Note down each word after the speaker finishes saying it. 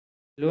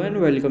Hello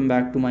and welcome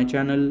back to my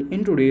channel.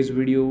 In today's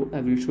video,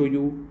 I will show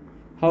you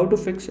how to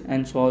fix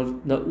and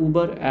solve the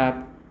Uber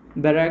app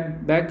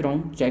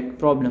background check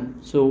problem.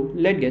 So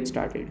let's get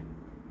started.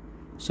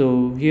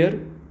 So here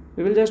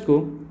we will just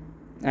go,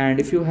 and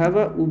if you have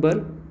a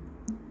Uber,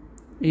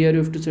 here you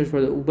have to search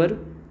for the Uber,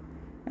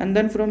 and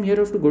then from here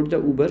you have to go to the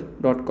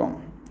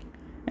uber.com,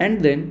 and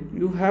then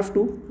you have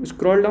to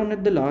scroll down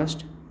at the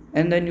last,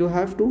 and then you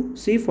have to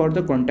see for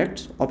the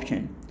contacts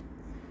option.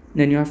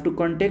 Then you have to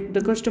contact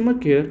the customer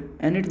care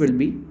and it will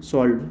be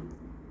solved.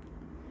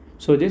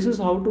 So this is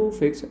how to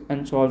fix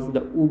and solve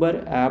the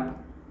Uber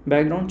app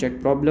background check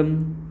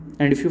problem.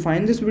 And if you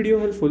find this video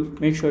helpful,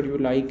 make sure you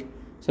like,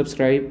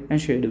 subscribe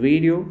and share the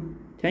video.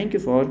 Thank you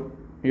for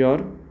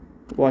your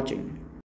watching.